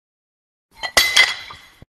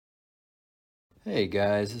Hey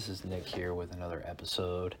guys, this is Nick here with another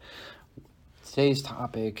episode. Today's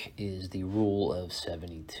topic is the rule of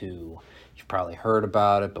 72. You've probably heard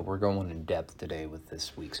about it, but we're going in depth today with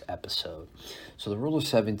this week's episode. So the rule of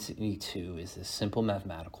 72 is this simple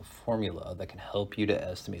mathematical formula that can help you to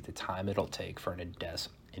estimate the time it'll take for an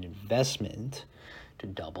investment to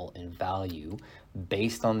double in value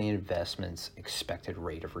based on the investment's expected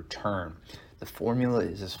rate of return. The formula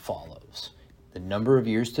is as follows. The number of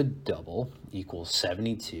years to double equals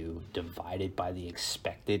 72 divided by the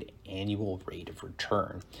expected annual rate of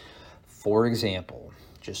return. For example,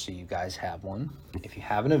 just so you guys have one, if you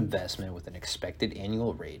have an investment with an expected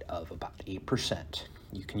annual rate of about 8%,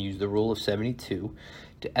 you can use the rule of 72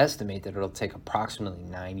 to estimate that it'll take approximately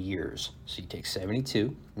 9 years. So you take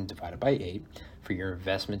 72 and divide it by 8 for your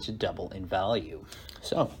investment to double in value.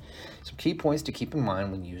 So, some key points to keep in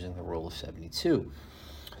mind when using the rule of 72.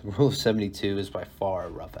 The rule of 72 is by far a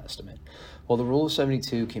rough estimate. While the rule of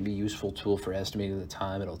 72 can be a useful tool for estimating the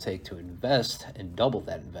time it'll take to invest and double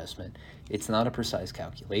that investment, it's not a precise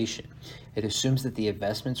calculation. It assumes that the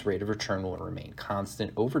investment's rate of return will remain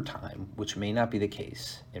constant over time, which may not be the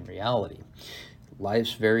case in reality.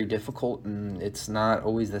 Life's very difficult and it's not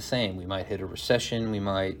always the same. We might hit a recession, we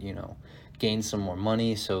might, gain some more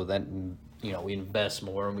money so that, we invest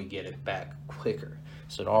more and we get it back quicker.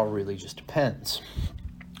 So it all really just depends.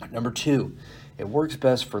 Number two, it works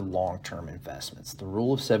best for long-term investments. The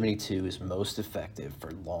rule of 72 is most effective for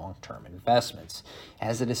long-term investments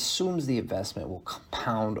as it assumes the investment will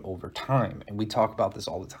compound over time. And we talk about this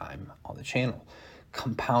all the time on the channel.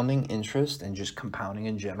 Compounding interest and just compounding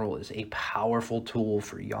in general is a powerful tool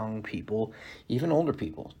for young people, even older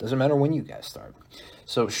people. Doesn't matter when you guys start.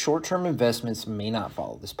 So short-term investments may not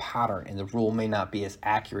follow this pattern and the rule may not be as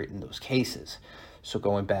accurate in those cases. So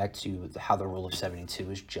going back to how the rule of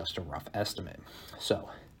 72 is just a rough estimate. So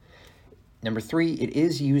number three, it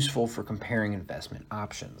is useful for comparing investment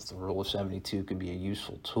options. The rule of 72 can be a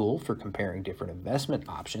useful tool for comparing different investment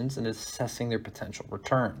options and assessing their potential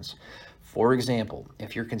returns. For example,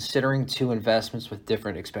 if you're considering two investments with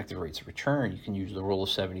different expected rates of return, you can use the rule of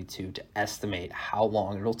 72 to estimate how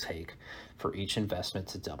long it'll take for each investment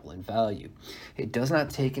to double in value. It does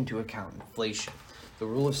not take into account inflation. The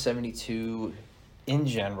rule of 72 in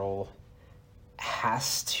general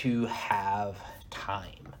has to have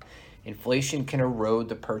time. Inflation can erode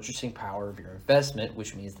the purchasing power of your investment,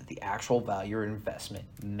 which means that the actual value of your investment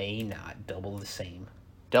may not double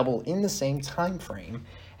in the same time frame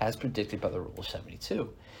as predicted by the rule of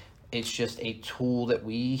 72. It's just a tool that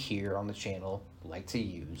we here on the channel like to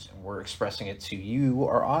use, and we're expressing it to you,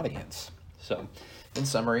 our audience. So, in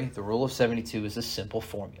summary, the rule of 72 is a simple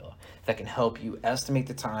formula that can help you estimate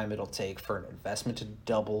the time it'll take for an investment to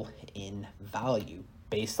double in value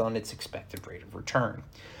based on its expected rate of return.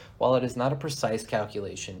 While it is not a precise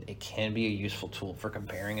calculation, it can be a useful tool for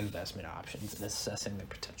comparing investment options and assessing their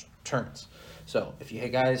potential returns. So if you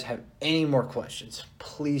guys have any more questions,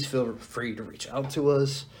 please feel free to reach out to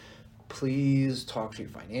us. Please talk to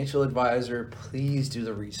your financial advisor. Please do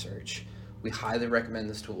the research. We highly recommend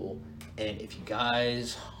this tool. And if you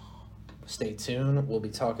guys stay tuned, we'll be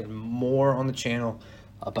talking more on the channel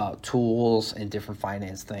about tools and different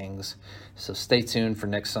finance things. So stay tuned for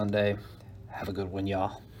next Sunday. Have a good one,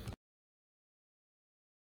 y'all.